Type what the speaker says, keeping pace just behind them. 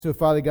So,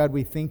 Father God,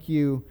 we thank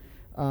you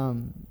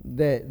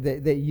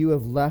that you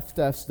have left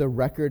us the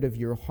record of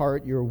your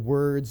heart, your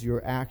words,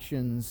 your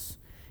actions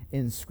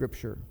in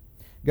Scripture.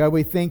 God,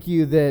 we thank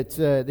you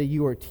that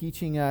you are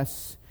teaching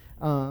us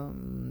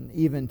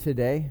even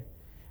today.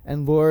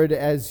 And Lord,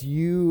 as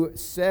you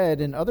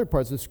said in other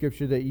parts of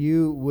Scripture, that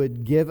you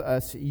would give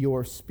us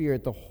your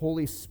Spirit, the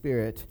Holy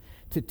Spirit,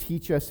 to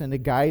teach us and to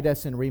guide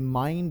us and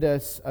remind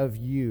us of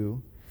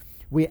you.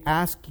 We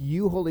ask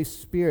you, Holy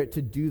Spirit,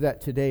 to do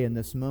that today in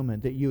this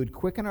moment, that you would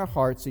quicken our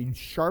hearts, that you'd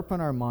sharpen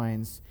our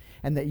minds,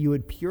 and that you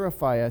would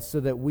purify us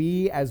so that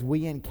we, as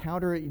we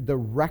encounter the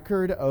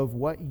record of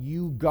what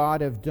you,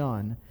 God, have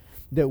done,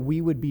 that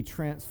we would be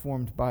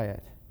transformed by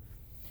it.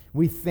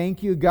 We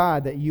thank you,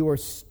 God, that you are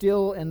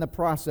still in the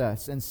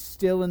process and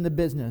still in the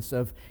business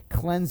of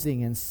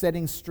cleansing and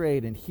setting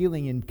straight and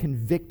healing and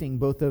convicting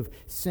both of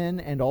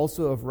sin and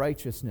also of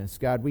righteousness.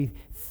 God, we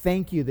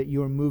thank you that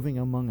you are moving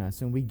among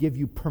us, and we give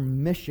you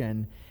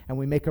permission and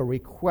we make a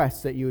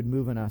request that you would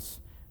move in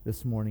us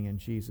this morning in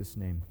Jesus'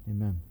 name.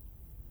 Amen.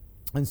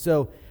 And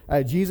so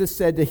Jesus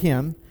said to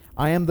him,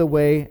 I am the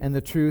way and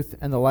the truth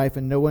and the life,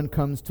 and no one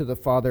comes to the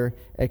Father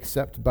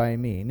except by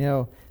me.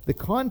 Now, the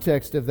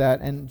context of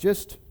that, and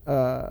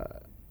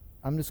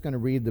I'm just going to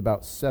read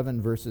about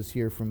 7 verses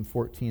here from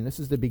 14. This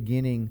is the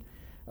beginning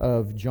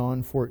of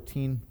John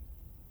 14.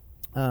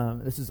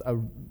 This is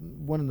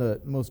one of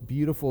the most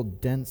beautiful,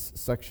 dense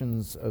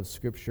sections of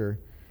Scripture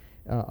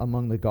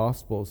among the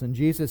Gospels. And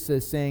Jesus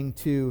is saying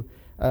to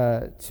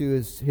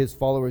his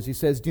followers, he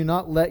says, do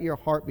not let your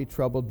heart be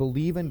troubled.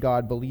 Believe in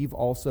God. Believe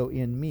also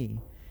in me.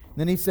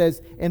 Then he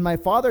says, in my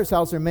Father's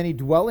house are many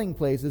dwelling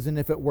places, and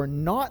if it were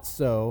not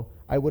so,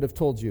 I would have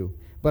told you.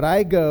 But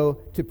I go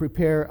to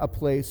prepare a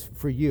place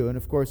for you. And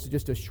of course,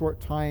 just a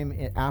short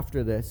time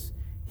after this,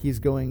 he's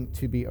going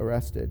to be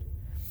arrested.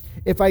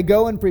 If I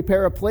go and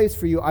prepare a place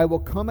for you, I will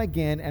come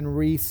again and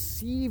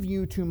receive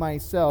you to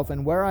myself.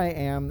 And where I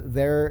am,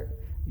 there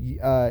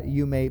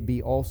you may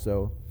be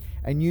also.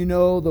 And you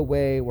know the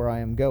way where I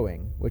am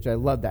going, which I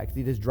love that because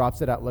he just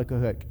drops it out like a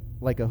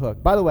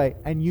hook. By the way,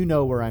 and you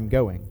know where I'm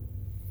going.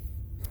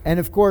 And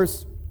of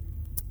course,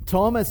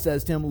 Thomas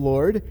says to him,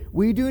 Lord,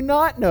 we do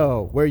not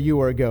know where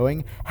you are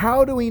going.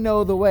 How do we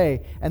know the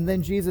way? And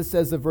then Jesus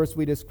says the verse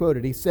we just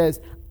quoted. He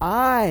says,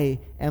 I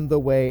am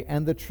the way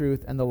and the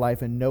truth and the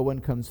life, and no one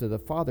comes to the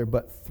Father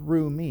but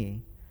through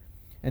me.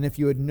 And if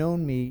you had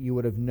known me, you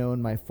would have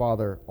known my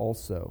Father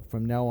also.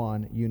 From now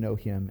on, you know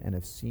him and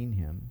have seen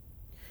him.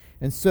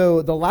 And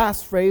so the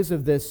last phrase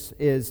of this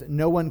is,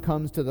 no one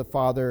comes to the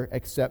Father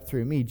except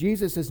through me.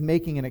 Jesus is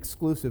making an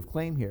exclusive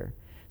claim here.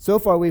 So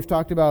far, we've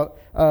talked about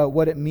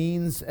what it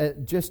means,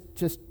 just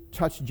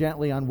touch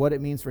gently on what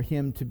it means for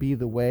him to be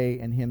the way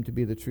and him to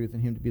be the truth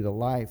and him to be the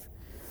life.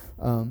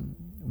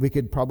 We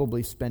could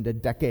probably spend a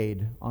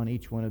decade on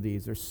each one of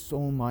these. There's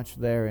so much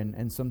there,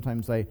 and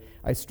sometimes I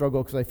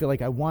struggle because I feel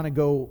like I want to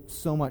go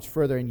so much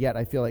further, and yet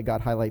I feel like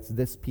God highlights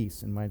this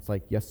piece, and it's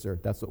like, yes, sir,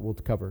 that's what we'll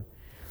cover.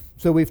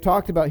 So we've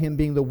talked about him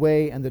being the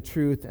way and the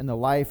truth and the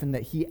life, and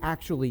that he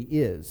actually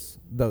is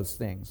those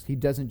things. He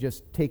doesn't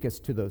just take us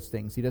to those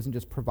things. He doesn't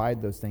just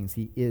provide those things.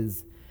 He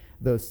is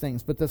those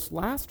things. But this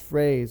last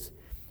phrase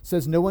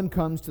says, no one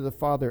comes to the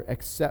Father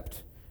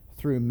except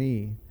through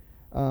me.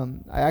 I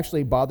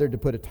actually bothered to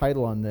put a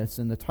title on this,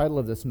 and the title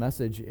of this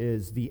message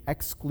is The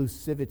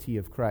Exclusivity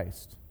of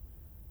Christ.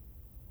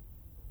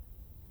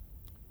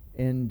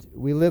 And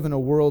we live in a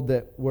world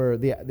where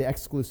the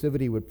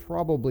exclusivity would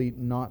probably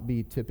not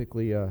be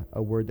typically a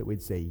word that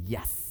we'd say,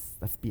 yes,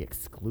 let's be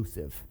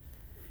exclusive.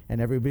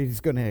 And everybody's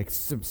going to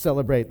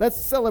celebrate. Let's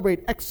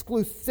celebrate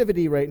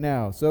exclusivity right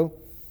now.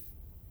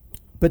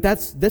 But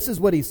this is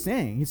what he's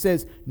saying. He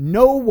says,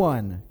 no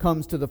one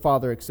comes to the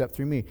Father except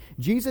through me.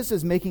 Jesus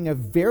is making a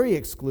very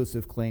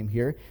exclusive claim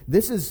here.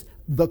 This is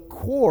the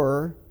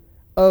core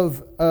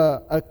of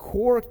a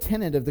core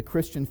tenet of the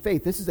Christian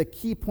faith. This is a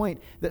key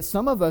point that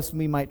some of us,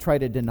 we might try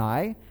to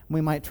deny.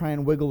 We might try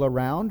and wiggle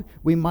around.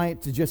 We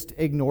might just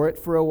ignore it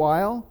for a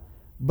while.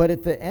 But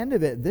at the end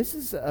of it, this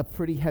is a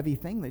pretty heavy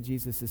thing that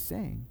Jesus is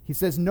saying. He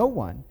says no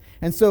one.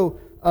 And so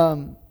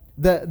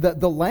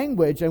the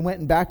language, I went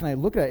and back and I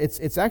looked at it,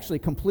 it's actually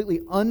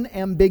completely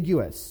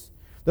unambiguous.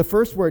 The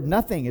first word,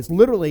 nothing, is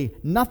literally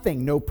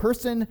nothing. No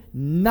person,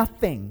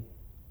 nothing.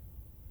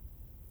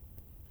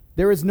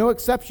 There is no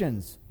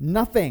exceptions.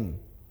 Nothing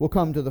will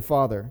come to the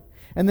Father.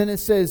 And then it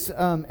says,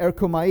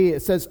 erkomai,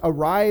 it says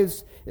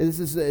arrives. It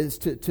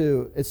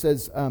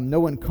says no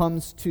one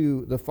comes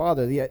to the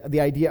Father.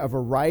 The idea of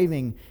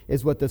arriving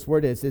is what this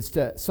word is. It's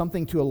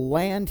something to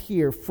land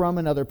here from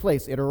another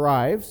place. It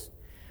arrives.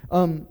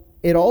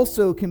 It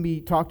also can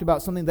be talked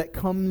about something that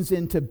comes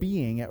into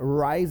being. It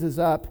rises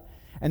up,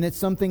 and it's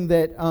something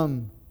that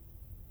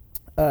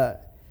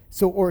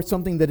or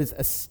something that is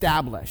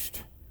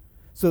established.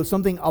 So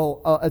something,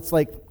 it's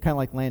like kind of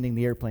like landing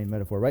the airplane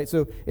metaphor, right?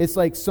 So it's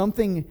like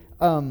something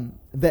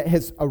that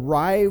has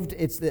arrived,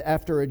 it's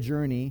after a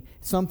journey,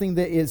 something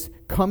that is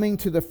coming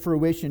to the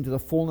fruition, to the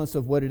fullness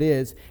of what it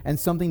is, and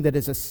something that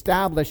is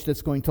established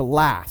that's going to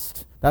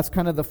last. That's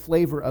kind of the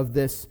flavor of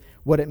this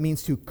what it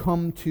means to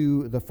come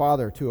to the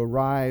Father, to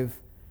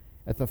arrive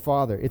at the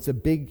Father. It's a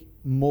big,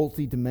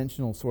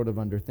 multi-dimensional sort of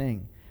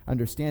understanding.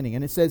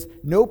 And it says,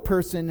 no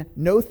person,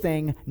 no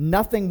thing,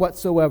 nothing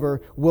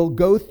whatsoever will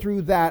go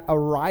through that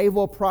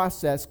arrival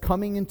process,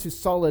 coming into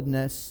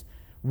solidness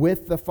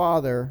with the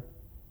Father,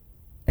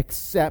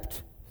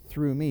 except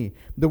through me.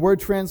 The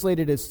word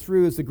translated as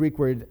through is the Greek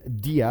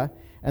word dia,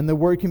 and the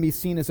word can be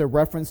seen as a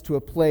reference to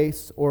a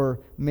place, or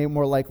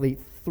more likely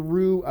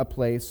through a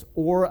place,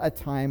 or a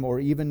time, or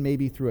even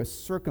maybe through a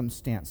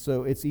circumstance.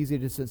 So it's easy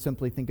to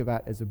simply think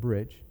about as a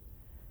bridge.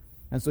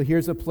 And so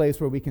here's a place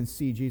where we can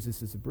see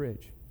Jesus as a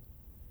bridge.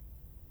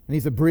 And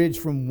he's a bridge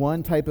from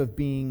one type of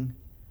being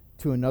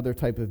to another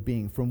type of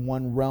being, from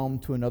one realm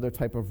to another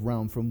type of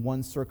realm, from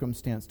one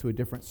circumstance to a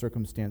different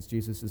circumstance.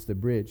 Jesus is the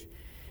bridge.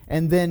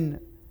 And then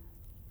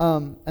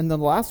the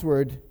last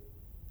word,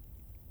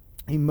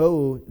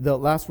 the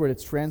last word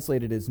it's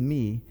translated as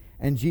me,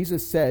 and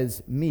Jesus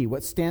says me.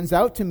 What stands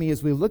out to me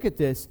as we look at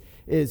this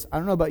is, I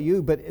don't know about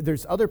you, but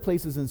there's other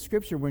places in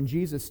Scripture when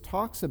Jesus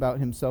talks about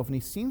himself, and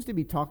he seems to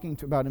be talking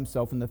about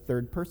himself in the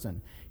third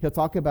person. He'll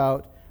talk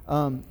about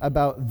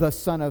the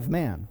Son of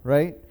Man,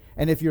 right?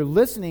 And if you're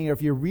listening or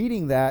if you're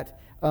reading that,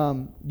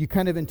 you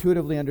kind of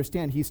intuitively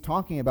understand he's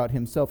talking about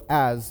himself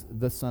as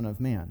the Son of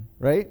Man,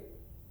 right?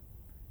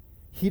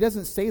 He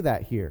doesn't say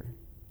that here.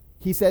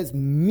 He says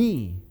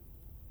me.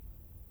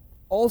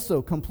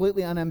 Also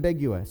completely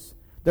unambiguous.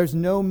 There's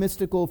no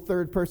mystical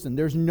third person.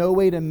 There's no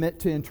way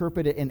to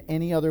interpret it in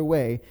any other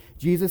way.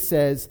 Jesus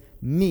says,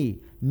 me.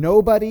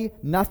 Nobody,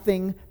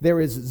 nothing,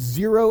 there is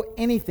zero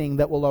anything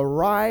that will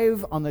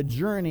arrive on the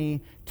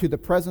journey to the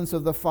presence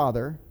of the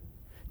Father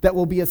that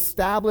will be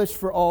established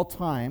for all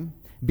time,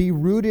 be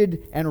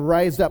rooted and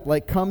rise up,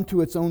 like come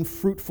to its own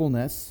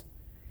fruitfulness.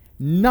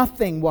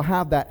 Nothing will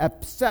have that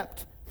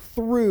except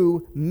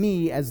through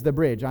me as the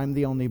bridge. I'm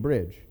the only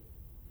bridge.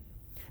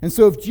 And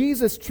so if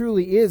Jesus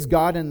truly is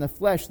God in the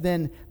flesh,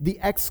 then the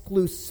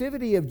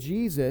exclusivity of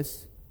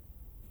Jesus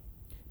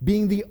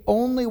being the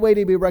only way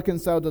to be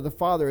reconciled to the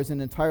Father is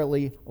an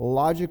entirely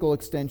logical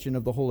extension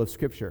of the whole of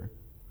Scripture.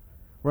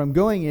 Where I'm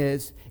going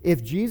is,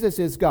 if Jesus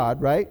is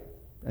God, right?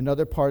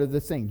 Another part of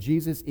this thing.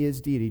 Jesus is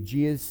deity.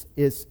 Jesus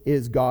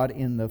is God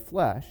in the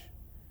flesh.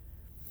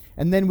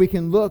 And then we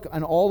can look,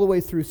 and all the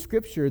way through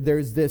Scripture,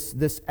 there's this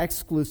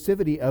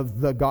exclusivity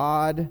of the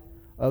God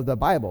of the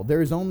Bible.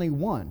 There is only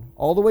one,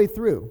 all the way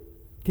through.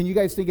 Can you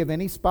guys think of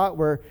any spot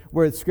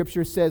where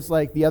Scripture says,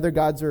 like, the other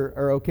gods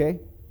are okay?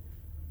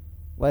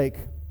 Like,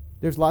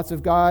 there's lots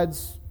of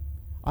gods.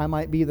 I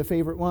might be the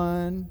favorite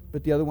one,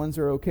 but the other ones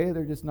are okay.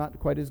 They're just not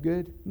quite as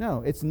good.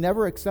 No, it's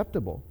never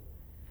acceptable.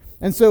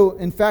 And so,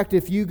 in fact,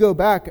 if you go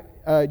back,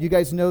 you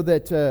guys know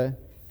that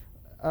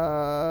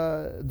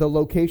the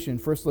location,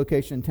 first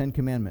location, 10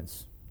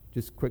 Commandments.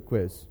 Just quick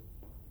quiz.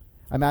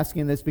 I'm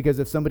asking this because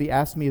if somebody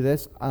asked me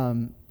this,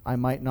 I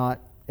might not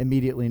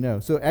immediately know.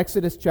 So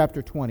Exodus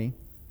chapter 20.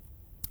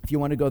 If you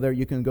want to go there,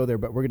 you can go there,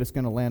 but we're just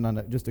going to land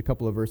on just a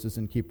couple of verses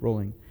and keep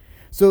rolling.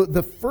 So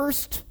the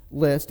first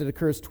list, it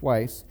occurs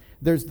twice.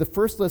 There's the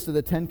first list of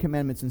the 10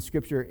 Commandments in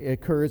Scripture. It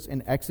occurs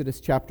in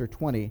Exodus chapter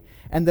 20.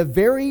 And the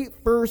very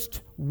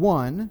first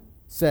one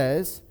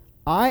says,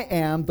 I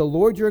am the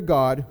Lord your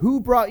God who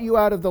brought you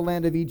out of the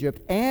land of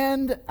Egypt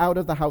and out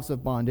of the house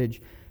of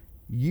bondage.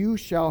 You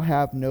shall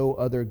have no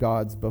other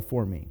gods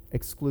before me.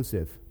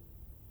 Exclusive.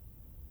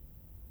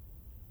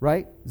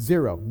 Right?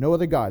 Zero. No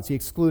other gods. He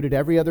excluded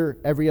every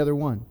other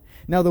one.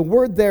 Now the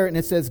word there, and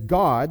it says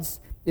gods,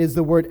 is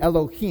the word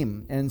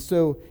Elohim. And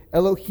so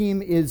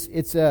Elohim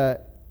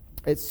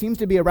it seems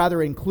to be a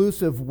rather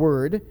inclusive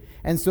word.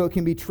 And so it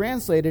can be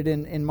translated,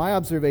 in my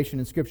observation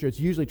in Scripture, it's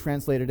usually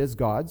translated as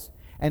gods.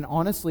 And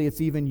honestly,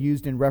 it's even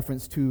used in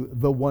reference to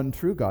the one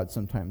true God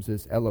sometimes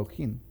as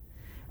Elohim.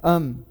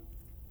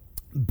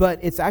 But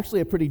it's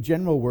actually a pretty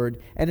general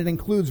word, and it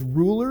includes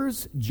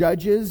rulers,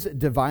 judges,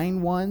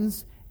 divine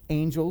ones,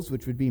 angels,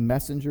 which would be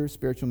messengers,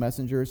 spiritual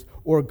messengers,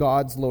 or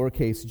gods,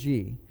 lowercase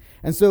g.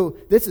 And so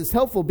this is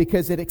helpful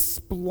because it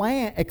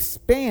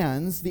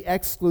expands the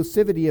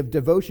exclusivity of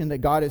devotion that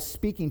God is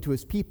speaking to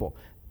his people.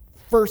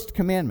 First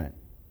commandment.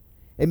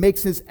 It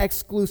makes his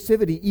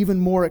exclusivity even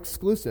more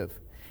exclusive.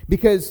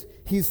 Because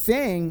he's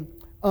saying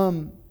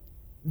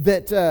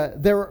that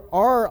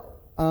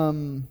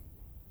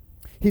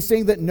he's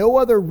saying that no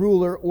other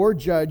ruler or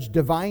judge,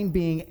 divine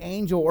being,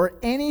 angel, or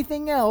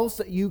anything else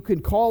that you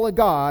could call a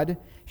god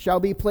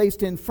shall be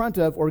placed in front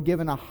of or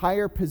given a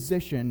higher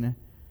position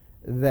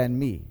than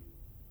me,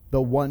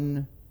 the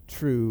one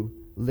true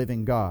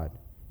living God.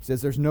 He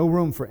says there's no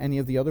room for any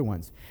of the other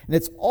ones. And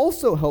it's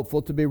also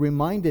helpful to be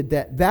reminded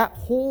that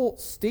whole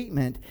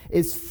statement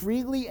is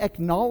freely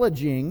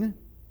acknowledging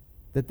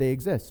that they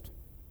exist.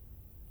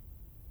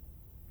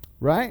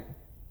 Right?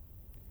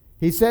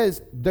 He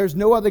says there's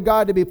no other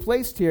God to be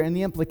placed here, and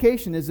the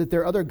implication is that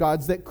there are other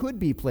gods that could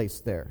be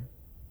placed there.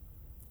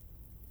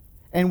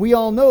 And we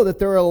all know that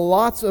there are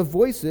lots of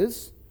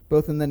voices,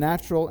 both in the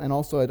natural and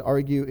also, I'd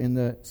argue, in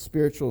the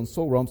spiritual and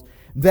soul realms,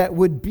 that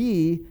would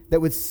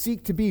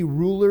seek to be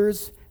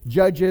rulers,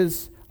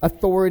 judges,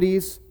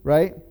 authorities,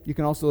 right? You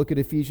can also look at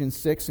Ephesians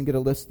 6 and get a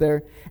list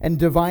there. And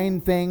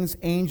divine things,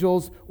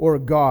 angels, or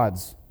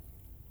gods.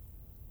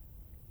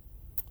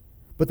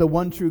 But the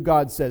one true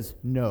God says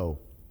no.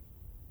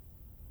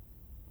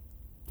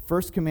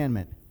 First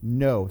commandment,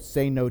 no.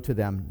 Say no to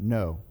them,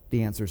 no.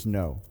 The answer is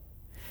no.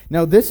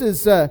 Now, this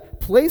is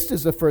placed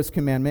as the first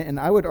commandment, and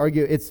I would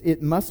argue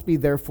it must be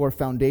therefore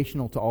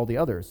foundational to all the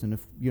others. And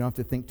if you don't have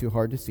to think too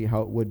hard to see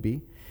how it would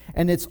be.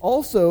 And it's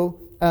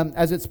also,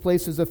 as it's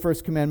placed as the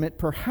first commandment,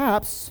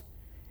 perhaps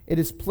it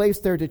is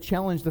placed there to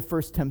challenge the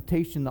first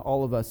temptation that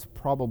all of us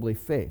probably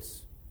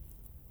face.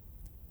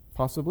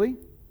 Possibly.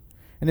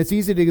 And it's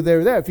easy to go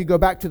there. If you go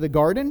back to the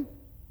garden,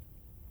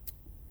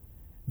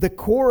 the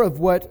core of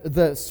what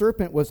the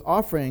serpent was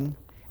offering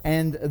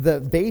and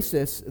the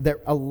basis that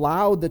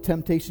allowed the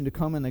temptation to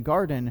come in the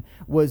garden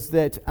was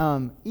that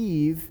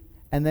Eve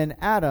and then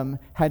Adam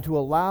had to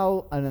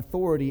allow an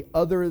authority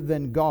other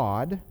than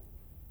God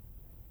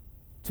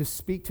to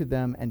speak to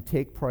them and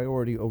take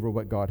priority over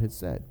what God had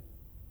said.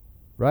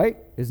 Right?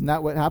 Isn't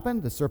that what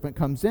happened? The serpent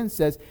comes in,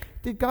 says,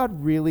 did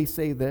God really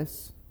say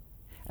this?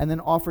 And then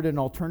offered an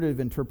alternative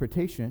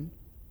interpretation,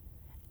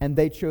 and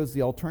they chose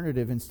the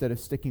alternative instead of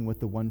sticking with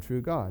the one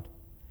true God.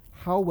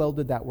 How well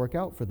did that work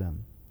out for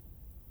them?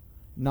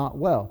 Not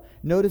well.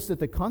 Notice that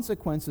the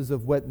consequences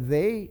of what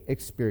they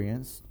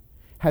experienced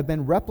have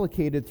been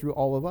replicated through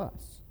all of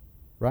us,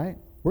 right?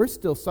 We're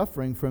still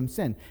suffering from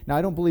sin. Now,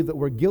 I don't believe that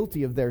we're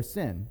guilty of their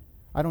sin.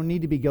 I don't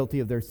need to be guilty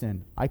of their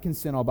sin. I can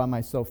sin all by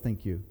myself,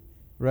 thank you,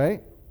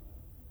 right?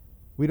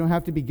 We don't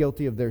have to be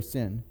guilty of their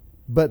sin.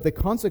 But the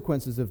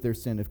consequences of their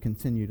sin have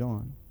continued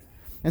on.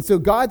 And so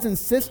God's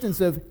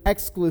insistence of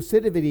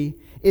exclusivity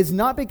is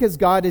not because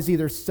God is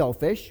either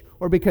selfish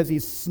or because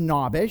he's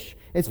snobbish.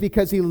 It's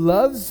because he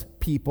loves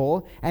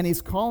people and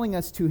he's calling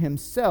us to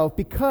himself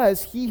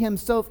because he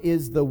himself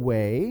is the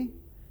way,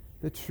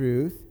 the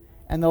truth,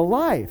 and the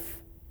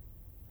life.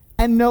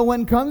 And no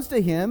one comes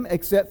to him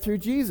except through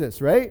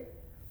Jesus, right?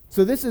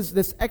 So this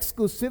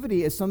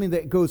exclusivity is something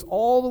that goes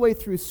all the way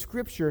through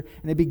Scripture,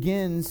 and it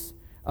begins,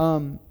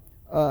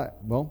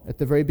 at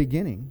the very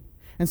beginning.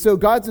 And so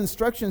God's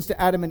instructions to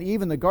Adam and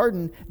Eve in the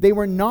garden, they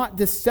were not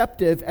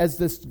deceptive as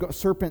this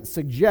serpent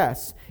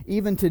suggests.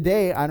 Even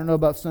today, I don't know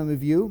about some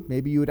of you,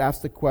 maybe you would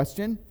ask the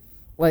question,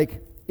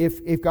 like,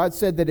 if God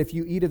said that if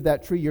you eat of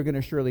that tree, you're going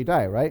to surely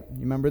die, right?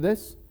 You remember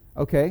this?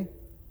 Okay.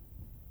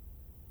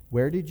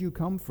 Where did you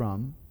come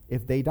from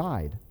if they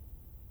died?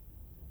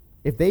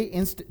 If they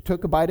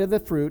took a bite of the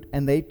fruit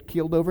and they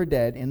keeled over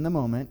dead in the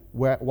moment,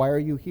 why are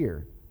you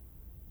here?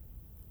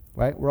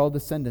 Right? We're all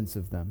descendants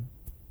of them.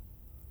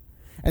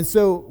 And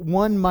so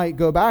one might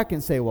go back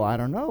and say, well, I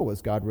don't know.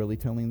 Was God really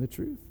telling the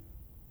truth?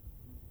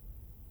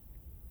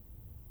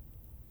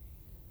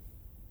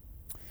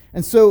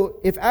 And so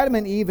if Adam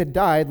and Eve had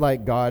died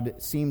like God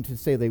seemed to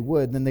say they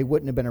would, then they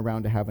wouldn't have been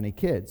around to have any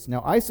kids.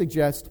 Now, I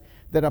suggest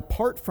that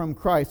apart from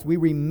Christ, we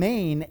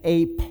remain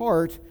a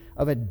part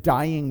of a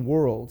dying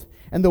world.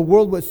 And the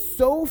world was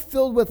so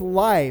filled with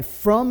life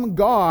from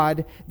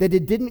God that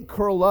it didn't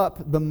curl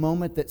up the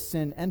moment that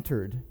sin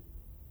entered.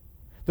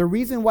 The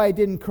reason why it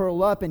didn't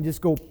curl up and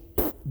just go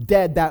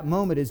dead that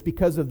moment is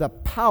because of the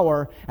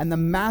power and the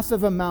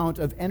massive amount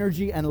of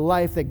energy and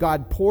life that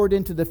God poured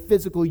into the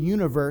physical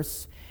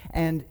universe,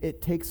 and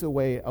it takes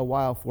away a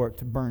while for it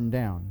to burn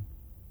down.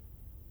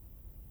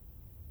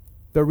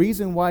 The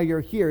reason why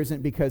you're here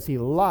isn't because he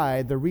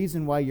lied. The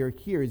reason why you're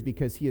here is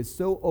because he is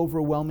so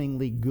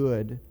overwhelmingly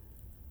good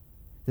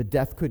that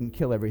death couldn't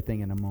kill everything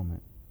in a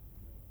moment.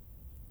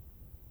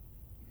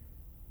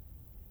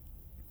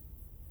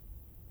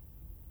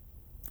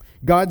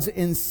 God's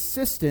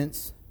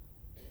insistence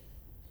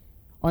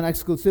on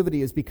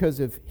exclusivity is because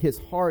of his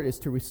heart is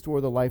to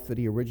restore the life that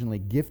he originally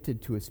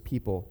gifted to his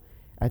people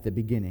at the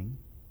beginning.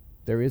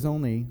 There is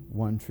only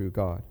one true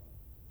God.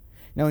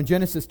 Now in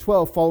Genesis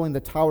 12, following the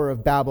Tower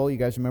of Babel, you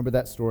guys remember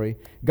that story,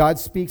 God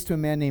speaks to a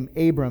man named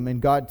Abram,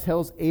 and God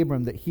tells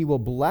Abram that he will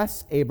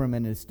bless Abram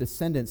and his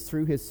descendants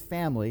through his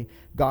family.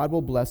 God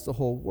will bless the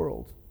whole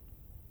world.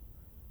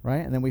 Right?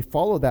 And then we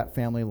follow that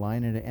family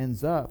line, and it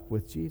ends up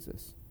with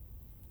Jesus.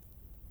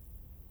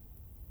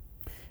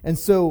 And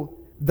so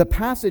the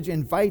passage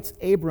invites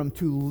Abram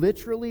to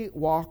literally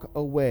walk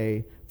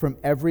away from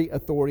every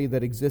authority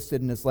that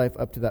existed in his life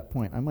up to that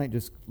point. I might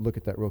just look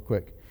at that real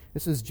quick.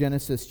 This is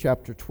Genesis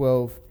chapter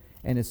 12,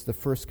 and it's the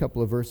first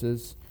couple of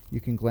verses. You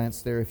can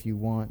glance there if you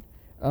want.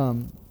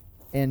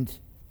 And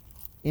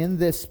in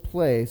this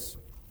place,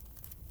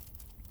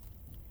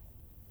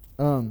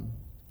 now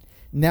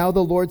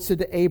the Lord said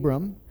to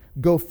Abram,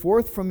 go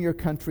forth from your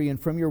country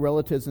and from your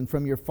relatives and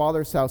from your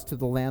father's house to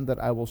the land that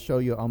I will show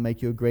you. I'll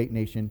make you a great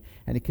nation.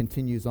 And it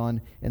continues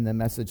on in the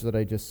message that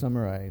I just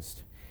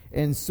summarized.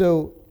 And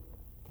so,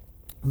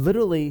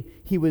 literally,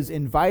 he was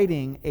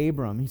inviting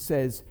Abram. He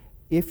says,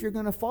 if you're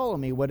going to follow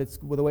me,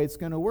 the way it's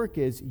going to work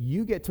is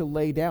you get to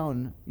lay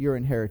down your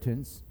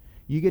inheritance.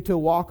 You get to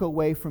walk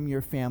away from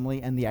your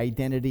family and the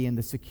identity and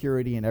the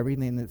security and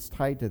everything that's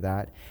tied to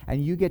that.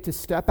 And you get to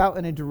step out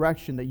in a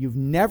direction that you've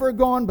never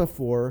gone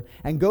before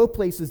and go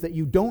places that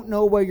you don't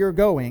know where you're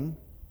going,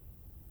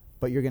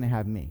 but you're going to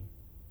have me.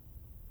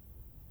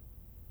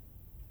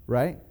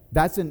 Right?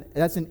 That's an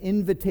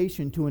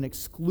invitation to an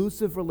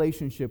exclusive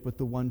relationship with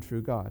the one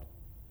true God.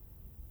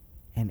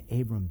 And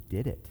Abram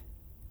did it.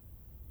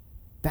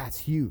 That's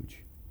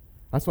huge.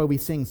 That's why we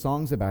sing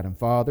songs about him.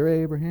 Father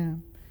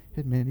Abraham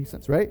had many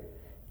sons, right?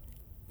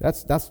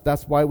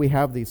 That's why we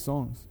have these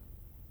songs.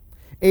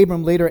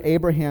 Later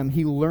Abraham,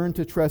 he learned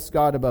to trust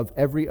God above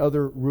every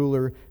other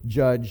ruler,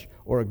 judge,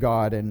 or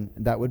god. And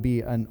that would be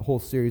a whole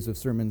series of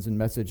sermons and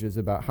messages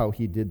about how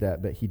he did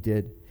that, but he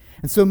did.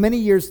 And so many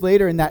years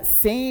later, in that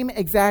same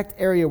exact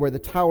area where the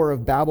Tower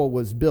of Babel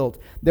was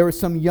built, there were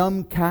some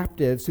young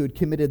captives who had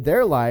committed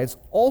their lives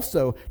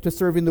also to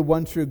serving the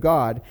one true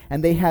God,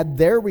 and they had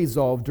their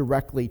resolve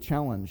directly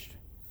challenged.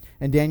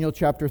 In Daniel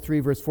chapter 3,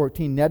 verse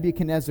 14,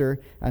 Nebuchadnezzar,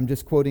 I'm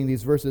just quoting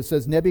these verses,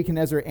 says,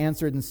 Nebuchadnezzar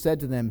answered and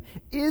said to them,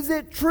 Is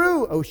it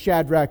true, O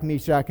Shadrach,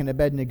 Meshach, and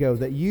Abednego,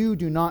 that you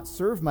do not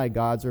serve my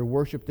gods or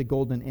worship the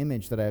golden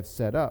image that I have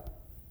set up?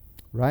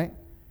 Right?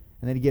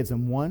 And then he gives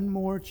them one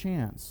more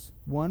chance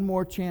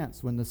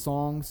when the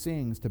song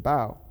sings to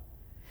bow.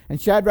 And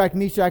Shadrach,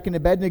 Meshach, and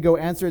Abednego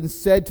answered and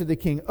said to the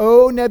king,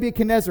 O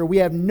Nebuchadnezzar, we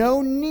have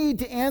no need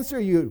to answer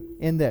you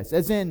in this.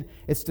 As in,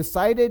 it's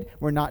decided,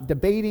 we're not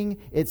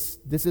debating, this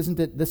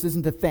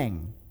isn't a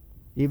thing.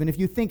 Even if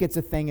you think it's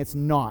a thing, it's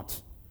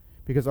not.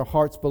 Because our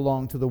hearts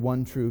belong to the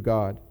one true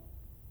God.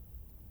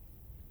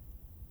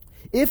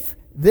 If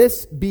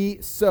this be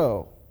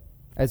so,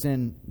 as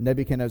in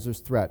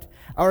Nebuchadnezzar's threat,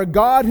 our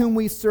God whom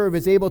we serve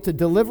is able to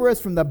deliver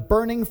us from the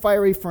burning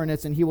fiery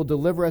furnace, and he will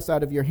deliver us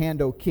out of your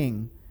hand, O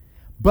king.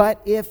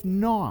 But if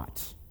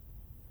not,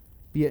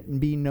 be it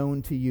be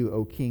known to you,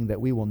 O king,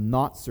 that we will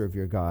not serve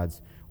your gods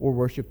or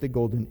worship the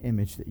golden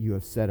image that you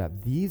have set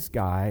up. These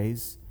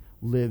guys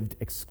lived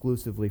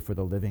exclusively for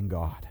the living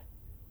God.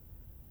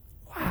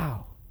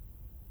 Wow.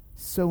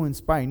 So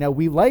inspiring. Now,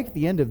 we like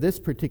the end of this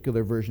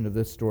particular version of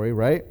this story,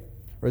 right?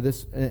 Or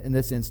this in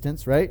this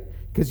instance, right?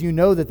 Because you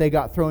know that they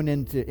got thrown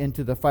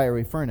into the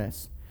fiery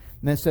furnace.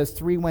 And then it says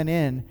 3 went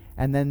in,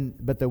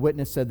 but the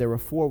witness said there were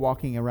 4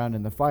 walking around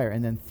in the fire,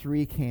 and then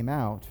 3 came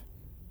out,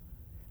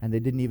 and they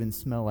didn't even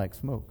smell like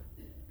smoke.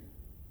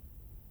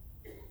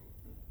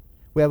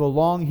 We have a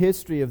long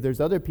history of there's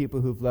other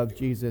people who've loved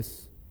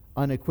Jesus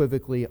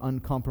unequivocally,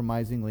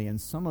 uncompromisingly, and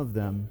some of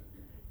them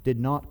did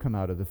not come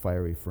out of the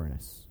fiery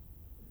furnace.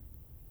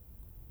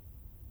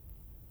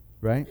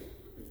 Right?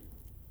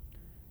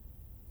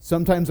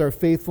 Sometimes our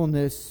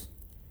faithfulness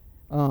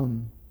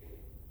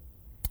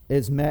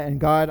is met, and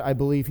God, I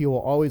believe he will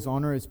always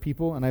honor his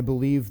people, and I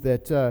believe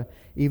that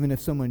even if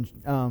someone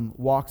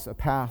walks a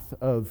path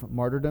of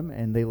martyrdom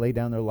and they lay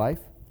down their life,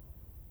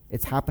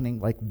 it's happening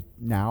like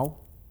now.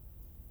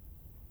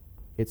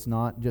 It's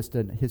not just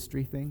a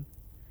history thing.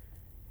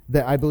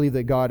 That I believe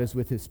that God is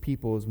with his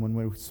people is when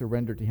we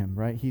surrender to him,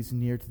 right? He's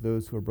near to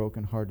those who are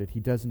brokenhearted.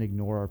 He doesn't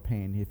ignore our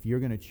pain. If you're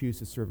going to choose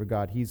to serve a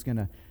God, he's going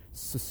to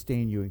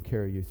sustain you and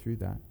carry you through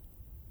that.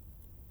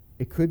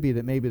 It could be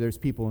that maybe there's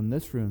people in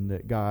this room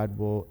that God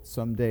will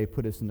someday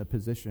put us in a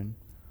position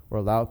or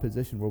allow a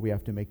position where we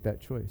have to make that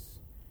choice.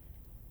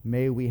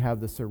 May we have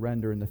the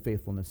surrender and the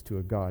faithfulness to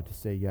a God to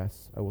say,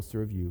 yes, I will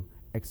serve you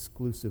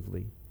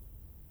exclusively.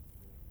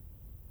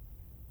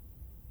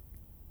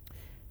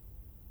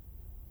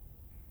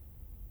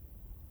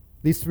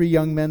 These 3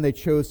 young men, they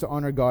chose to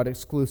honor God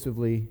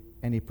exclusively,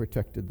 and he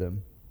protected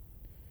them.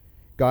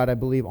 God, I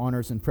believe,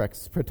 honors and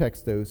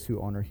protects those who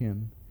honor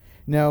him.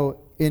 Now,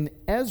 in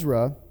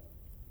Ezra,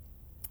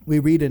 we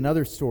read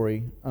another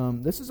story.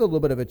 This is a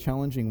little bit of a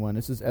challenging one.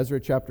 This is Ezra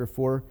chapter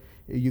 4.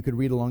 You could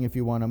read along if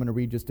you want. I'm going to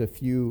read just a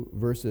few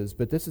verses.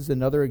 But this is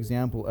another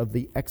example of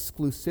the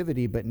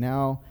exclusivity, but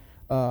now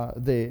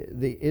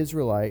the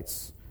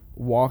Israelites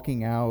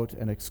walking out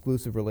an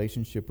exclusive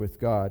relationship with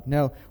God.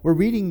 Now, we're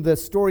reading the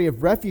story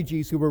of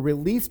refugees who were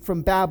released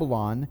from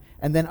Babylon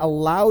and then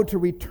allowed to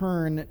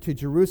return to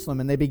Jerusalem.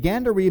 And they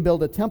began to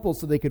rebuild a temple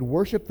so they could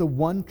worship the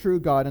one true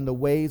God in the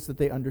ways that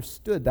they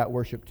understood that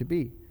worship to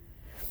be.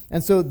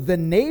 And so the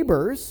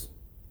neighbors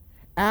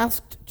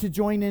asked to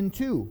join in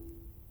too.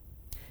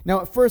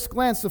 Now, at first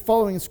glance, the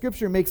following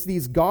scripture makes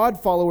these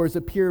God followers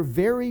appear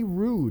very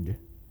rude.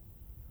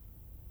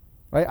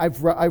 Right?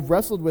 I've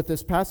wrestled with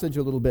this passage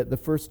a little bit the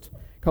first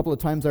couple of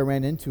times I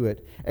ran into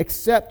it,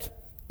 except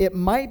it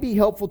might be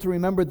helpful to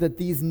remember that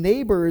these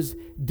neighbors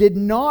did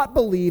not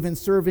believe in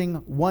serving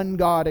one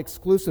God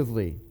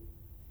exclusively.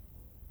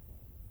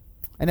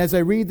 And as I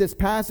read this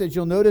passage,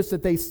 you'll notice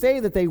that they say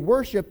that they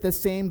worship the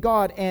same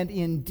God, and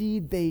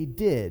indeed they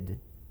did,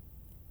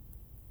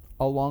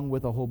 along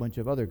with a whole bunch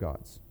of other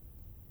gods.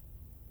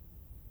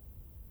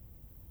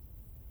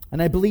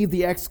 And I believe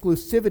the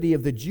exclusivity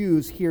of the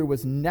Jews here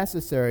was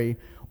necessary,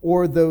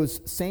 or those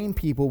same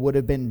people would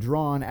have been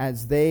drawn,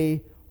 as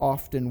they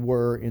often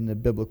were in the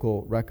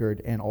biblical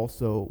record, and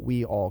also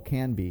we all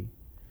can be,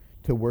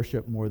 to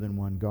worship more than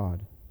one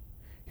God.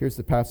 Here's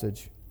the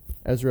passage.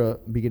 Ezra,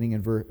 beginning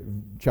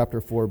in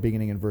chapter 4,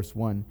 beginning in verse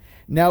 1.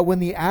 Now when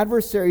the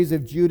adversaries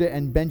of Judah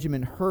and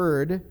Benjamin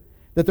heard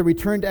that the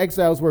returned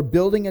exiles were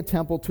building a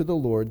temple to the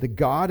Lord, the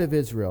God of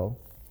Israel,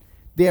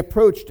 they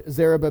approached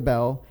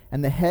Zerubbabel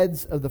and the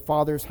heads of the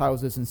fathers'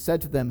 houses and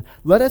said to them,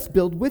 "Let us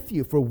build with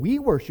you, for we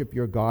worship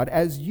your God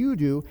as you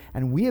do,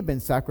 and we have been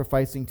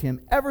sacrificing to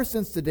him ever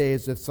since the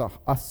days of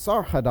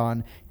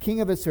Esarhaddon,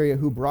 king of Assyria,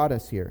 who brought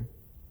us here."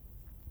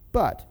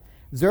 But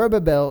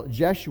Zerubbabel,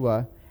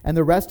 Jeshua, and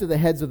the rest of the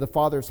heads of the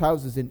fathers'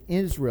 houses in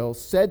Israel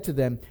said to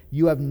them,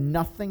 "You have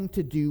nothing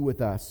to do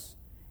with us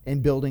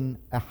in building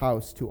a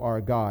house to our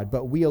God,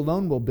 but we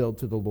alone will build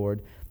to the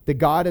Lord, the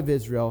God of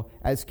Israel,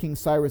 as King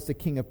Cyrus, the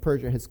king of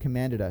Persia, has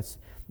commanded us."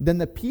 Then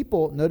the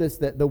people, notice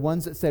that the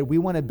ones that said, "We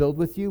want to build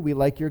with you, we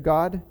like your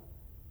God,"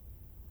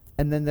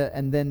 and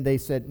then they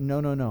said,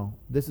 No,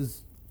 this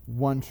is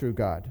one true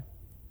God.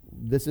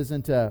 This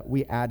isn't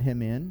we add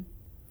him in.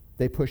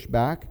 They push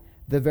back.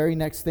 The very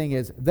next thing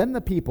is, then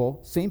the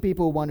people, same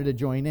people who wanted to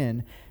join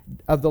in,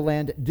 of the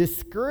land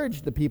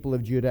discouraged the people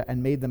of Judah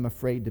and made them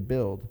afraid to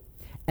build.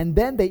 And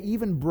then they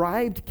even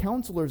bribed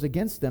counselors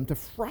against them to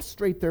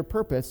frustrate their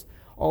purpose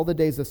all the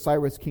days of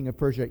Cyrus, king of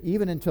Persia,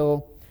 even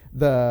until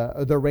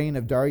the reign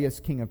of Darius,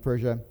 king of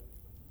Persia.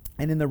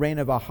 And in the reign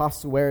of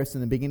Ahasuerus,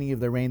 in the beginning of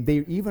the reign,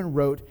 they even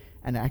wrote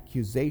an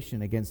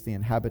accusation against the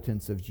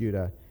inhabitants of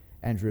Judah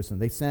and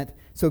Jerusalem.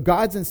 So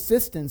God's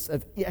insistence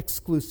of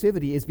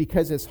exclusivity is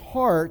because his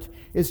heart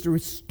is to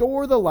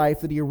restore the life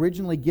that he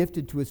originally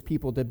gifted to his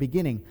people at the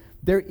beginning.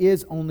 There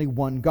is only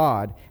one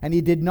God, and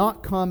he did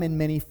not come in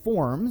many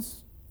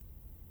forms.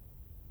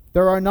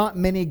 There are not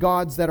many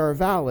gods that are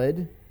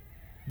valid.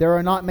 There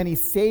are not many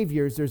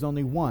saviors. There's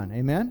only one.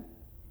 Amen?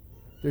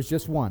 There's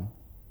just one.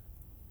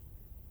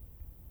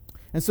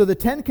 And so the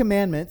Ten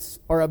Commandments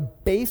are a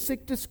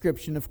basic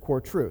description of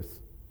core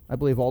truth, I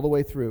believe, all the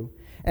way through.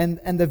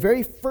 And the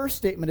very first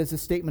statement is a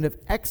statement of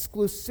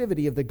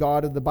exclusivity of the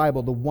God of the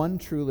Bible, the one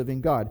true living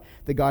God,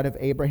 the God of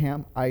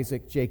Abraham,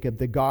 Isaac, Jacob,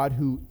 the God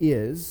who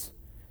is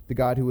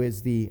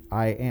the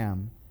I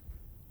am.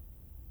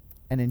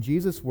 And in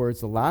Jesus'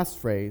 words, the last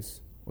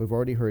phrase, we've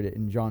already heard it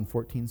in John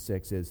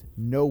 14:6, is,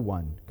 "No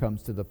one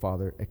comes to the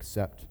Father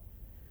except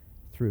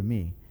through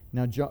me."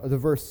 Now, the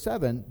verse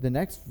 7, the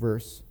next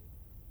verse,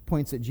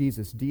 points at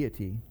Jesus'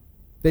 deity.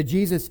 That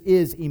Jesus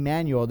is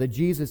Emmanuel, that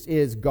Jesus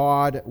is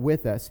God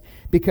with us.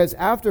 Because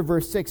after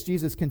verse 6,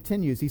 Jesus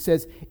continues. He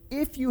says,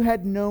 "If you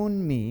had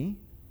known me,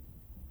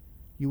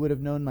 you would have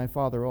known my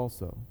Father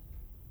also."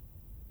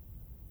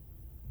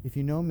 If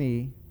you know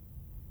me,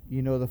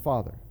 you know the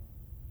Father.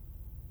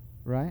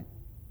 Right?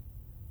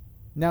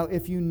 Now,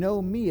 if you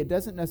know me, it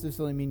doesn't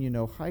necessarily mean you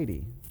know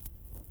Heidi.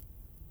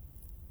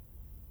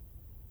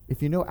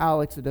 If you know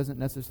Alex, it doesn't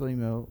necessarily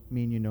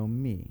mean you know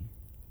me.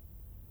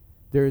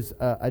 There's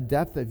a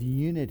depth of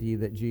unity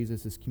that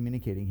Jesus is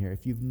communicating here.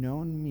 If you've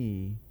known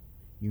me,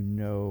 you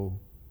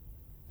know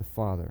the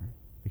Father,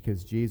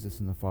 because Jesus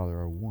and the Father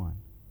are one.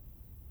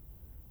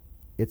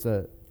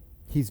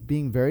 He's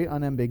being very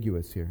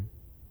unambiguous here.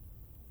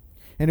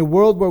 In a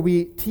world where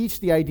we teach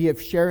the idea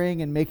of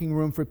sharing and making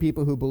room for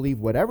people who believe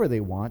whatever they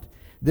want,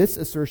 this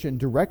assertion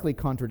directly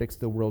contradicts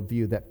the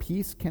worldview that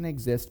peace can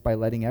exist by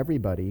letting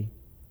everybody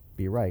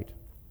be right.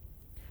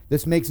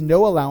 This makes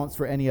no allowance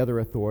for any other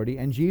authority,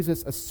 and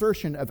Jesus'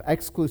 assertion of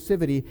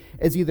exclusivity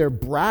is either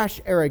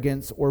brash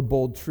arrogance or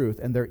bold truth,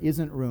 and there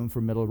isn't room for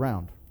middle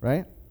ground,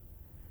 right?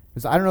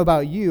 Because I don't know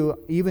about you,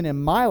 even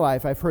in my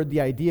life, I've heard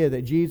the idea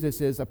that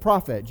Jesus is a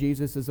prophet,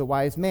 Jesus is a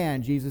wise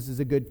man, Jesus is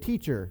a good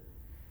teacher.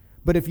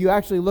 But if you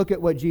actually look at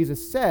what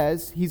Jesus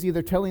says, he's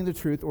either telling the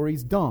truth or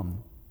he's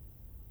dumb.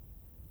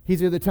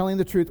 He's either telling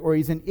the truth or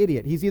he's an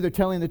idiot. He's either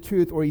telling the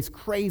truth or he's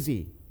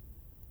crazy.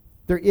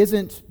 There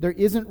isn't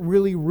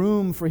really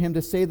room for him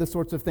to say the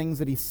sorts of things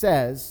that he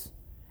says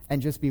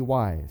and just be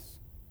wise.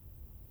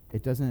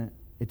 It doesn't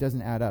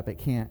add up.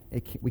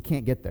 We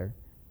can't get there.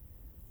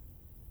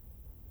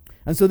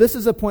 And so this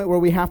is a point where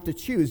we have to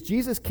choose.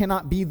 Jesus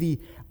cannot be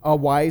a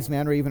wise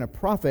man or even a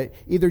prophet.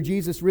 Either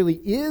Jesus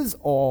really is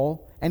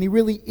all, and he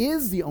really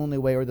is the only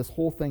way, or this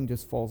whole thing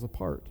just falls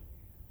apart.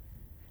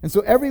 And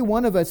so every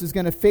one of us is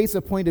going to face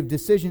a point of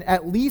decision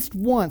at least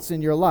once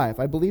in your life.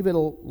 I believe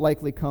it'll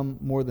likely come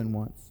more than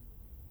once.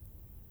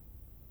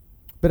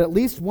 But at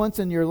least once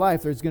in your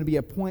life, there's going to be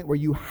a point where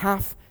you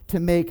have to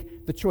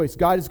make the choice.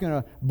 God is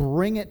going to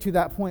bring it to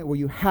that point where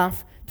you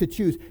have to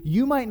choose.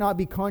 You might not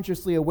be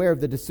consciously aware of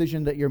the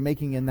decision that you're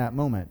making in that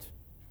moment,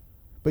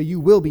 but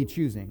you will be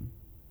choosing,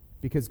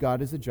 because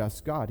God is a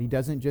just God. He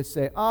doesn't just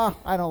say,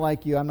 I don't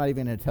like you, I'm not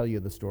even going to tell you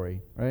the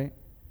story, right?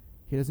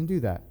 He doesn't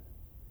do that.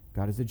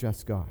 God is a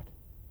just God.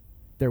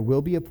 There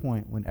will be a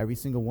point when every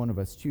single one of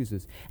us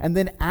chooses. And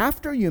then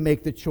after you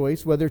make the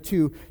choice whether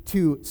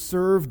to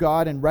serve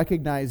God and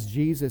recognize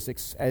Jesus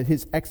as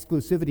his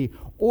exclusivity,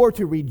 or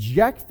to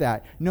reject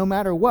that, no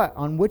matter what,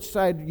 on which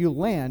side you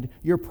land,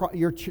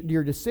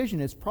 your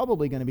decision is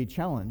probably going to be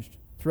challenged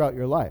throughout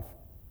your life.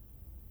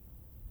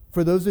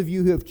 For those of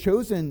you who have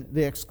chosen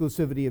the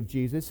exclusivity of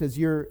Jesus, has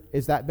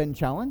that been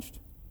challenged?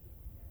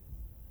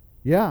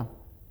 Yeah.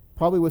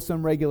 probably with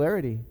some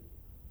regularity.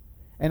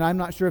 And I'm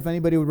not sure if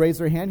anybody would raise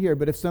their hand here,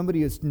 but if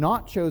somebody has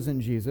not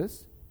chosen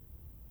Jesus,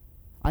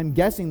 I'm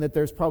guessing that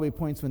there's probably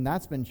points when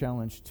that's been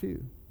challenged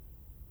too.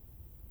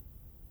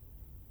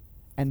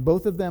 And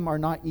both of them are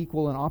not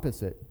equal and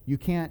opposite. You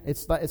can't,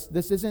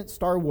 this isn't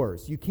Star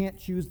Wars. You can't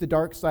choose the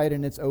dark side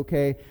and it's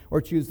okay,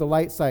 or choose the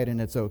light side and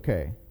it's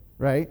okay,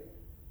 right?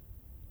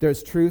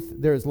 There's truth,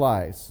 there's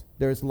lies.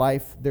 There's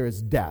life, there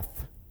is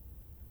death.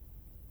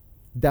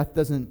 Death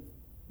doesn't,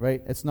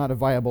 right? It's not a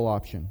viable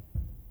option.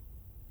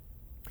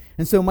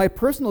 And so my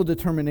personal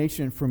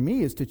determination for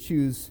me is to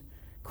choose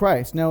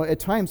Christ. Now, at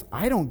times,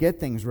 I don't get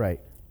things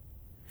right.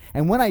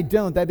 And when I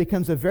don't, that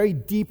becomes a very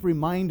deep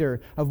reminder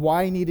of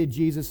why I needed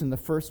Jesus in the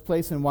first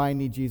place and why I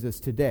need Jesus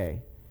today.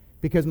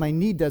 Because my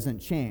need doesn't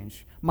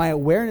change. My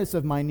awareness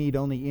of my need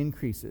only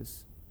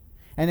increases.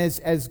 And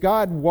as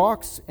God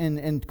walks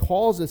and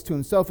calls us to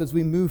himself as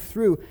we move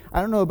through,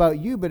 I don't know about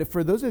you, but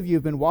for those of you who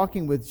have been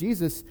walking with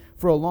Jesus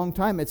for a long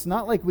time, it's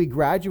not like we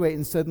graduate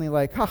and suddenly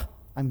like,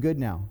 I'm good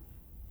now.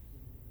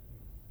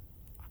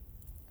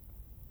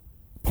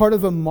 Part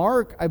of a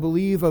mark, I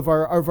believe, of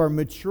our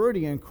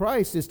maturity in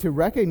Christ is to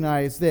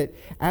recognize that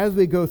as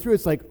we go through,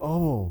 it's like,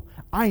 oh,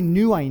 I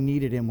knew I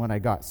needed him when I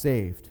got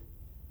saved.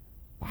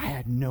 But I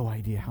had no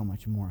idea how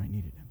much more I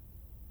needed him.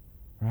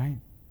 Right?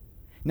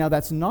 Now,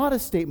 that's not a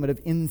statement of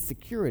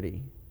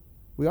insecurity.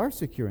 We are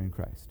secure in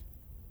Christ.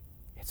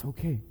 It's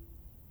okay.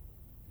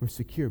 We're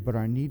secure, but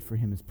our need for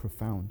him is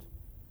profound.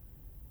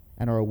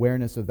 And our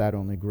awareness of that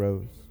only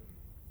grows.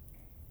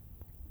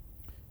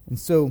 And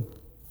so,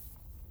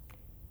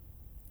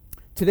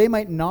 today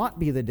might not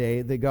be the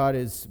day that God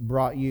has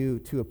brought you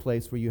to a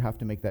place where you have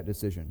to make that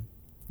decision.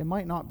 It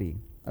might not be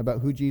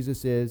about who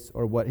Jesus is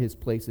or what his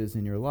place is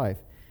in your life.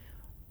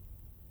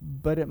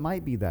 But it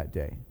might be that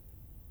day.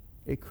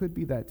 It could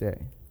be that day.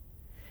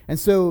 And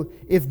so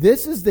if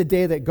this is the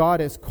day that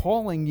God is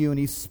calling you and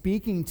he's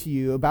speaking to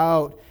you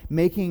about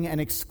making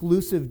an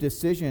exclusive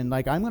decision,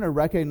 like I'm going to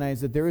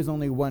recognize that there is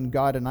only one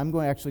God and I'm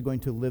actually going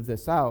to live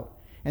this out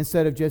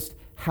instead of just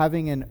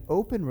having an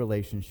open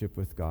relationship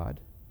with God.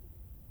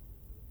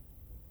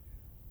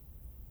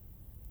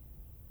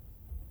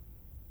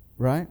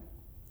 Right?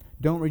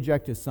 Don't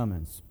reject his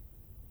summons.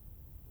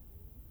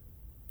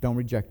 Don't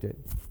reject it.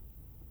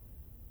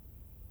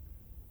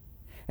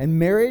 And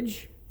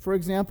marriage, for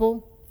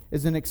example,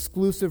 is an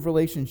exclusive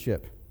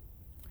relationship.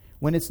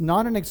 When it's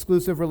not an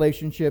exclusive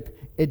relationship,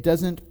 it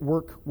doesn't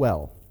work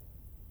well.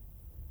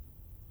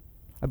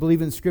 I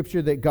believe in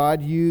Scripture that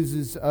God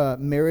uses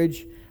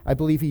marriage. I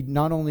believe he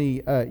not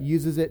only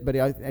uses it, but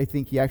I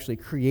think he actually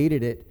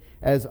created it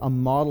as a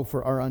model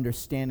for our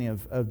understanding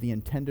of the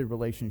intended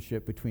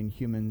relationship between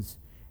humans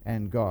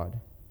and God.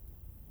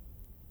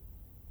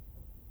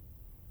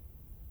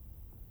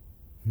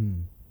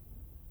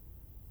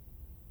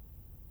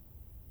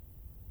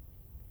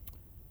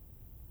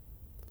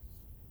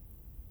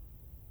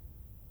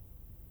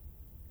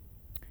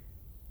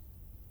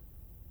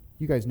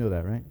 You guys know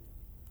that, right?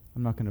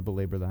 I'm not going to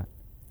belabor that.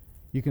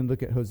 You can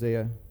look at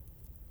Hosea.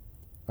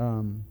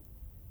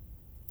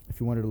 If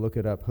you wanted to look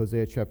it up,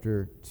 Hosea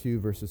chapter 2,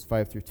 verses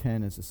 5 through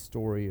 10 is a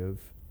story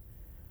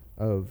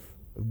of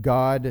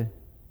God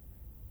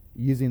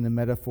using the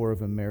metaphor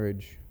of a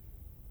marriage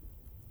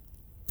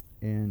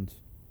and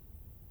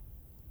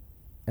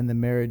the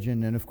marriage.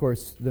 And of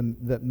course,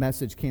 the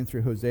message came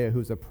through Hosea,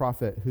 who's a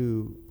prophet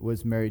who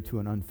was married to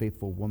an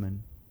unfaithful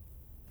woman.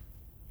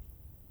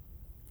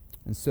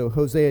 And so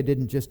Hosea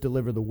didn't just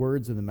deliver the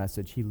words of the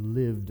message, he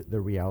lived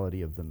the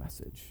reality of the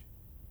message.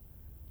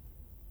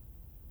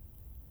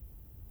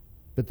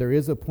 But there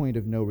is a point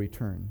of no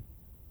return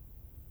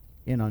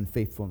in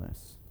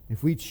unfaithfulness.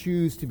 If we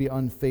choose to be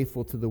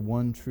unfaithful to the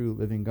one true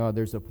living God,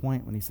 there's a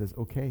point when he says,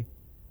 okay,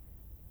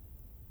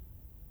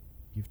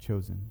 you've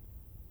chosen.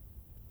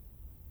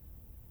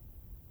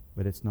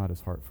 But it's not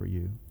his heart for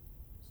you.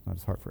 It's not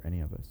his heart for any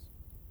of us.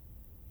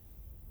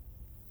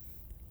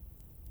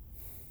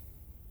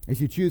 If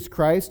you choose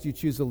Christ, you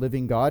choose a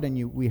living God,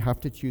 and we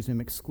have to choose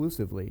him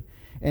exclusively.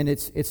 And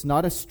it's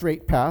not a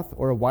straight path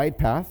or a wide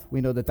path.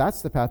 We know that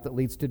that's the path that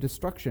leads to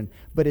destruction.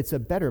 But it's a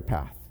better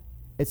path.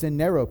 It's a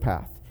narrow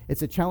path.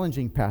 It's a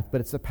challenging path,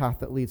 but it's a path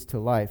that leads to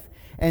life.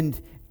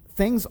 And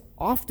things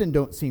often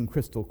don't seem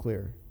crystal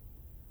clear.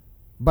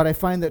 But I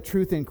find that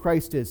truth in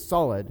Christ is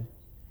solid.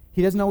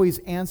 He doesn't always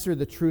answer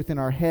the truth in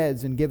our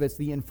heads and give us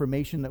the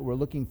information that we're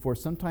looking for.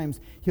 Sometimes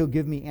he'll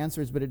give me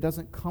answers, but it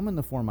doesn't come in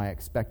the form I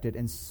expected.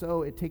 And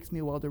so it takes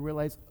me a while to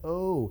realize,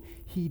 oh,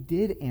 he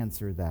did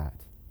answer that.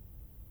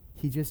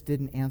 He just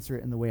didn't answer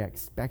it in the way I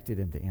expected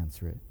him to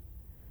answer it.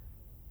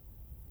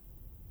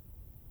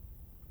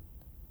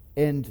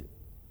 And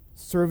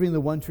serving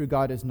the one true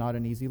God is not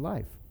an easy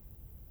life,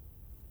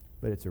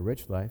 but it's a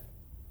rich life.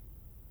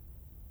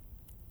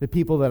 The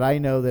people that I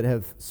know that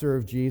have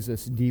served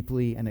Jesus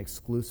deeply and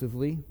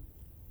exclusively,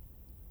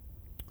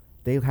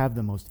 they have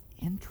the most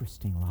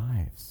interesting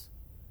lives,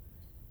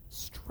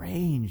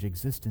 strange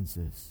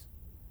existences,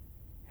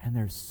 and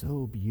they're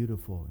so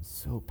beautiful and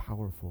so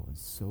powerful and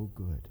so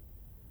good.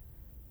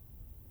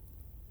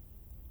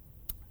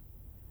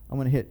 I'm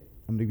going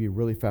to be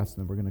really fast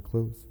and then we're going to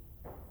close.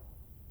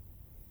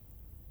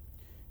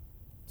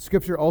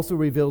 Scripture also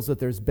reveals that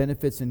there's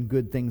benefits and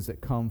good things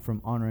that come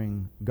from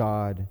honoring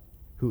God,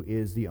 who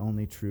is the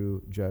only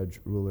true judge,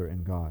 ruler,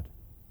 and God.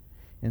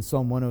 In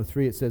Psalm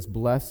 103, it says,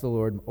 "Bless the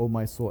Lord, O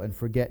my soul, and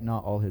forget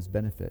not all his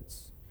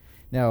benefits."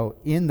 Now,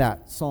 in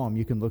that psalm,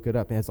 you can look it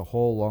up. It has a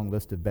whole long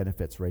list of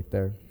benefits right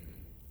there.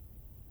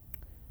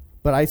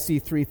 But I see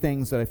three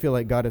things that I feel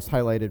like God has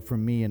highlighted for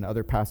me in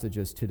other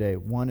passages today.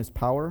 One is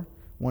power,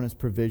 one is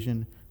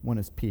provision, one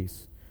is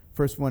peace.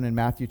 First one in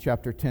Matthew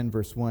chapter 10,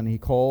 verse 1,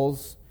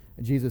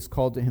 Jesus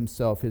called to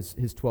himself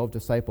his 12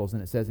 disciples,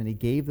 and it says, "And he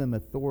gave them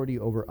authority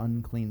over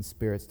unclean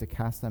spirits to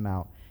cast them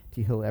out,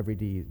 to heal every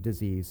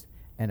disease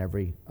and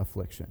every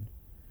affliction."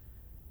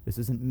 This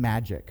isn't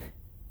magic.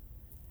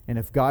 And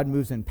if God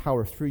moves in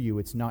power through you,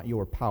 it's not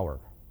your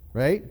power,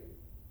 right?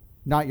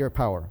 Not your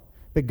power.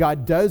 But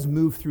God does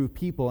move through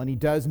people, and he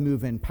does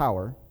move in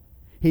power.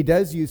 He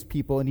does use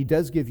people, and he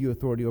does give you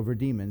authority over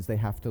demons. They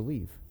have to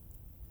leave.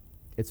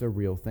 It's a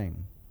real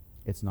thing.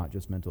 It's not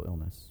just mental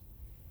illness.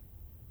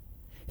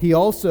 He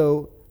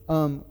also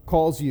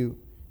calls you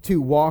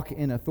to walk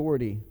in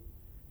authority.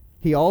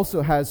 He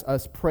also has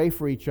us pray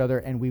for each other,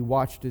 and we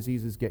watch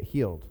diseases get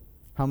healed.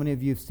 How many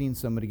of you have seen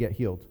somebody get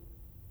healed?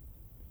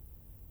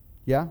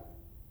 Yeah?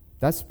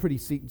 That's pretty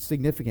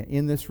significant.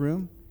 In this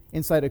room,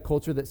 inside a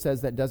culture that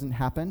says that doesn't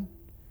happen,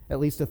 at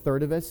least a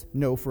third of us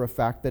know for a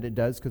fact that it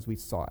does because we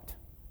saw it.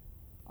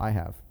 I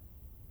have.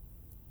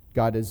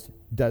 God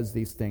does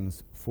these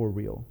things for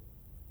real.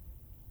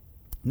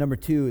 Number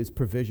 2 is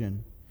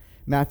provision.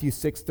 Matthew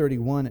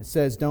 6:31, it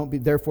says,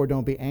 Therefore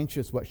don't be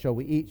anxious, what shall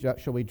we eat, what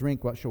shall we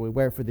drink, what shall we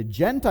wear? For the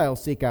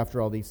Gentiles seek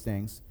after all these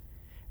things,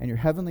 and your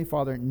heavenly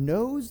Father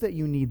knows that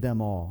you need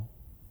them all.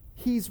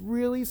 He's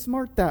really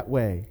smart that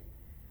way,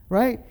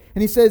 right?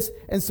 And he says,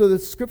 and so the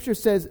scripture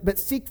says, but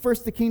seek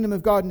first the kingdom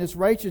of God and his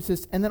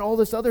righteousness, and then all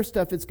this other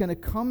stuff is going to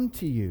come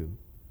to you.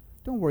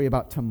 Don't worry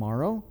about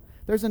tomorrow.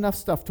 There's enough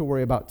stuff to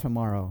worry about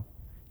tomorrow.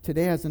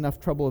 Today has enough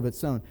trouble of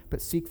its own,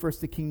 but seek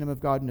first the kingdom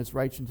of God and his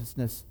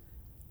righteousness.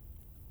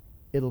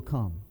 It'll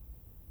come.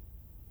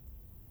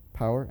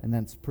 Power, and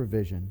then it's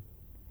provision.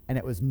 And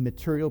it was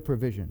material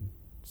provision.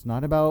 It's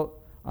not about,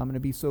 I'm going to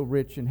be so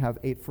rich and have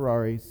 8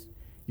 Ferraris.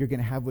 You're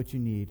going to have what you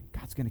need.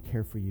 God's going to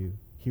care for you.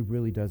 He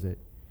really does it.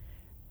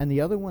 And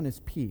the other one is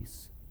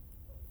peace.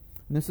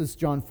 And this is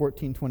John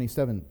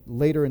 14:27,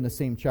 later in the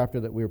same chapter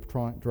that we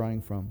were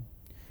drawing from.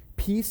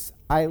 Peace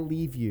I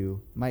leave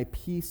you, my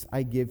peace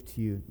I give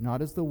to you.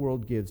 Not as the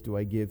world gives do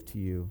I give to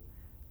you.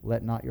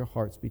 Let not your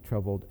hearts be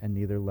troubled, and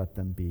neither let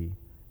them be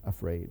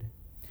afraid.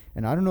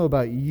 And I don't know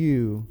about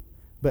you,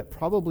 but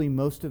probably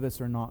most of us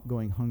are not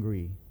going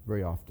hungry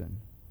very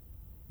often.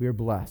 We are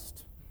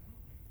blessed.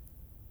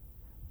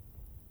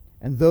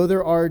 And though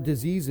there are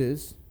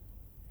diseases,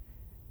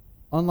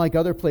 unlike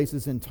other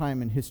places in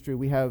time and history,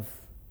 we have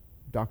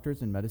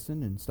doctors and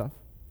medicine and stuff.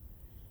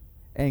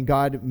 And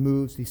God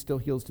moves, he still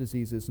heals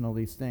diseases and all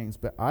these things.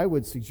 But I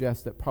would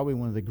suggest that probably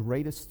one of the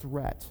greatest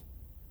threat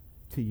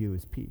to you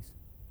is peace.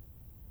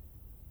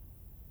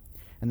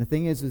 And the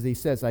thing is he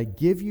says, I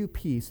give you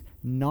peace,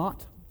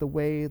 not the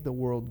way the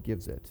world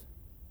gives it.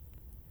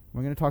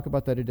 We're going to talk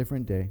about that a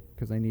different day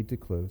because I need to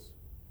close.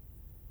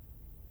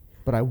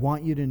 But I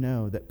want you to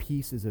know that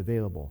peace is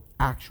available.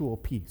 Actual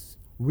peace.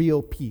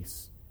 Real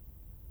peace.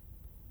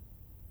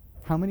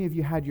 How many of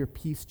you had your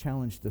peace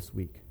challenged this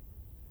week?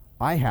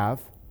 I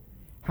have.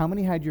 How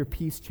many had your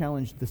peace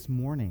challenged this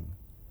morning?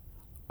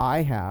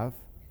 I have.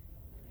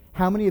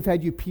 How many have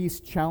had your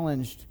peace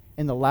challenged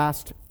in the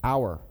last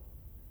hour?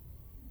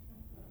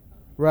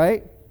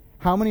 Right?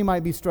 How many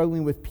might be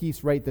struggling with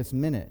peace right this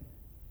minute?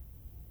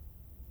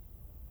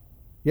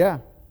 Yeah,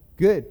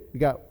 good. We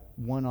got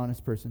one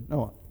honest person.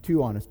 No,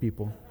 2 honest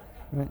people.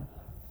 Right?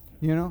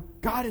 You know,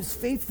 God is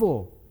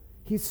faithful.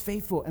 He's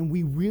faithful, and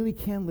we really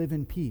can live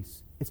in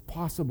peace. It's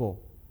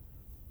possible,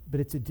 but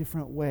it's a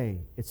different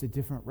way. It's a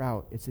different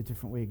route. It's a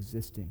different way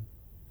existing.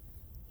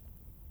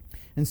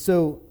 And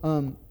so,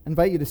 I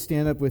invite you to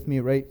stand up with me,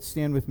 right?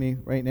 Stand with me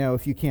right now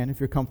if you can, if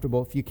you're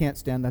comfortable. If you can't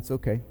stand, that's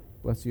okay.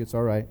 Bless you, it's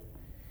all right.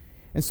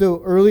 And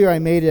so earlier I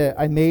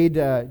made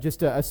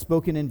just a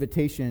spoken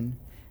invitation,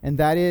 and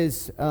that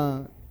is,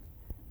 I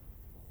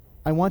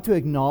want to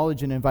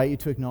acknowledge and invite you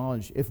to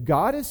acknowledge, if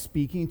God is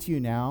speaking to you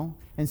now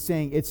and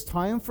saying it's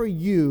time for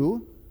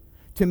you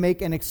to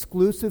make an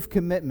exclusive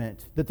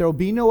commitment that there will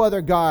be no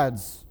other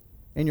gods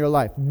in your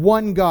life.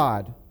 One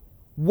God.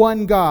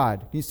 One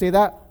God. Can you say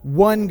that?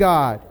 One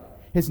God.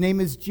 His name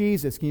is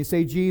Jesus. Can you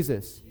say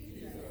Jesus?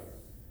 Jesus.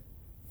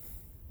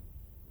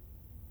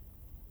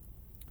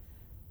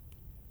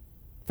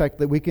 In fact,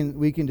 that we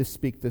can just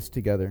speak this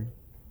together.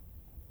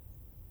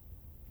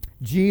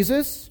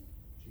 Jesus,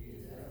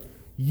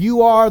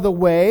 you are the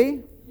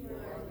way,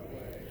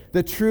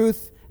 the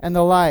truth, and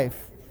the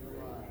life.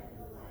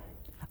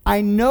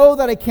 I know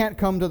that I can't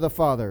come to the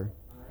Father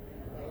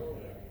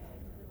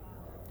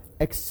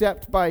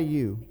except by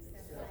you.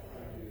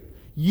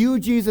 You,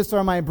 Jesus,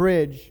 are my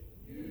bridge.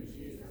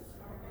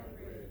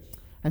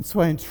 And so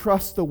I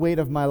entrust the weight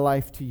of my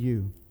life to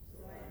you.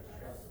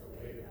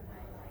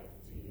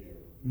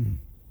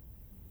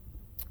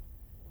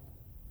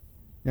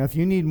 Now, if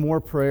you need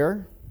more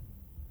prayer,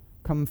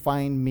 come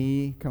find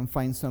me, come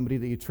find somebody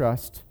that you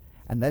trust,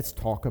 and let's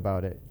talk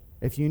about it.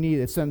 If you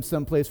need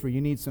some place where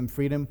you need some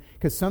freedom,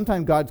 because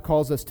sometimes God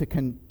calls us to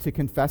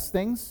confess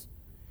things,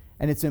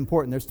 and it's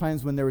important. There's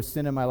times when there was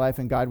sin in my life,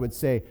 and God would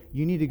say,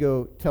 you need to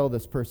go tell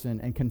this person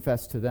and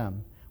confess to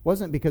them. It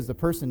wasn't because the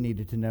person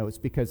needed to know, it's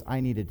because I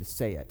needed to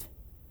say it,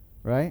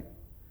 right?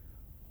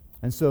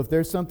 And so if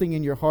there's something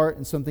in your heart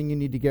and something you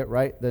need to get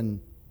right,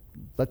 then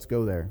let's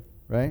go there,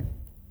 right?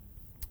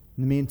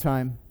 In the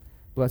meantime,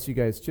 bless you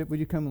guys. Chip, would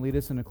you come and lead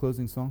us in a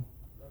closing song?